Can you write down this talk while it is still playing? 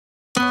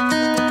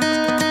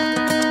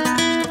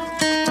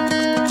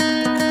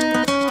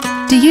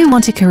you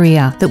want a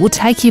career that will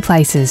take you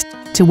places,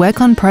 to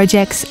work on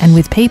projects and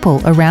with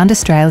people around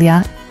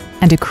Australia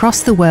and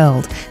across the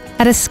world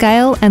at a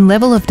scale and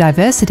level of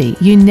diversity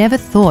you never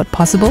thought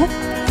possible?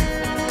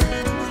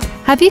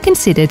 Have you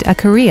considered a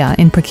career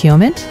in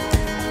procurement?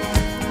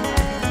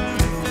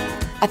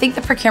 I think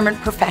the procurement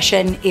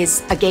profession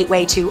is a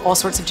gateway to all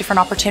sorts of different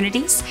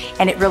opportunities,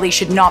 and it really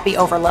should not be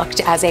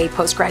overlooked as a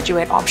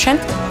postgraduate option.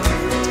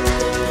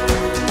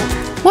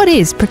 What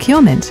is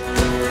procurement?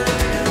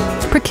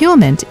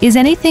 Procurement is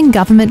anything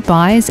government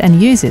buys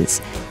and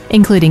uses,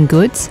 including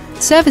goods,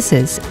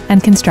 services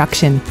and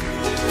construction.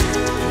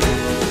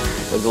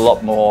 There's a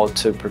lot more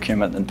to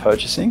procurement than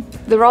purchasing.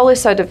 The role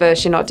is so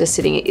diverse, you're not just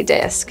sitting at your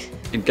desk.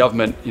 In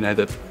government,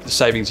 the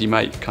savings you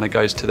make kind of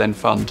goes to then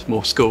fund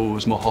more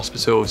schools, more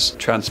hospitals,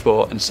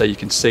 transport, and so you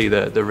can see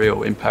the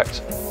real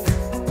impact.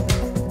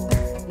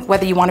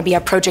 Whether you want to be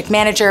a project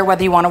manager,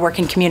 whether you want to work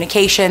in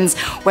communications,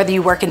 whether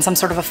you work in some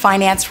sort of a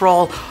finance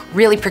role,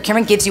 really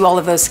procurement gives you all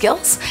of those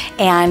skills,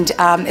 and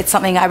it's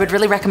something I would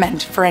really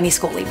recommend for any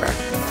school leaver.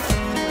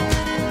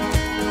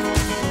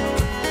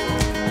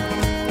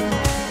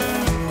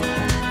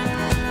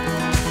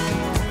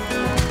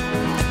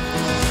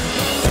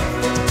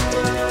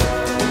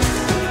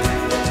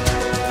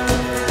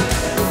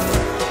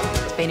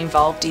 Been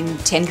involved in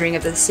tendering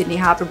of the Sydney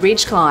Harbour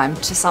Bridge climb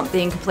to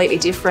something completely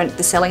different,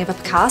 the selling of a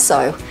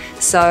Picasso.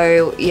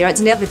 So,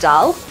 it's never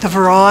dull. The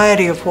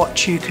variety of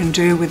what you can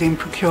do within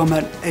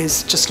procurement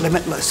is just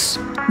limitless.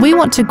 We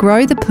want to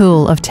grow the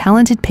pool of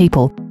talented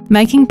people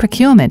making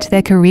procurement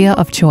their career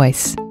of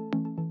choice.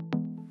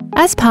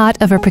 As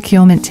part of a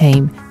procurement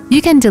team,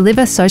 you can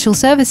deliver social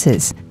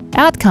services,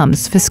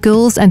 outcomes for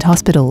schools and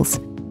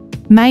hospitals,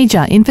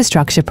 major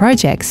infrastructure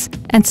projects,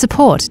 and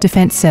support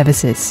defence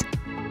services.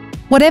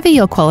 Whatever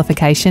your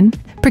qualification,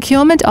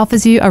 procurement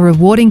offers you a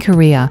rewarding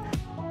career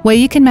where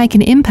you can make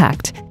an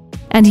impact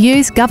and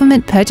use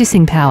government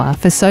purchasing power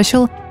for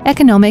social,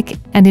 economic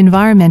and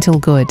environmental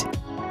good.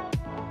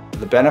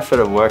 The benefit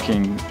of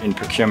working in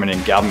procurement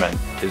in government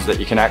is that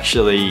you can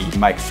actually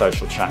make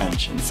social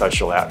change and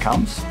social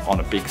outcomes on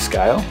a big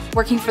scale.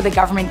 Working for the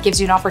government gives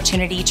you an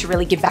opportunity to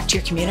really give back to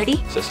your community.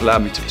 So it's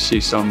allowed me to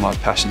pursue some of my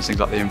passions, things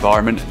like the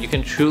environment. You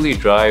can truly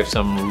drive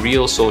some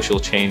real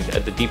social change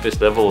at the deepest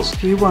levels.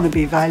 If you want to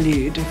be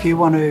valued, if you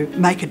want to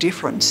make a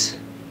difference,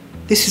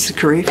 this is the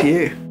career for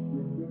you.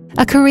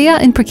 A career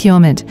in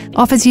procurement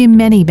offers you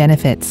many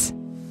benefits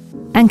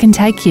and can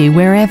take you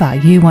wherever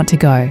you want to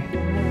go.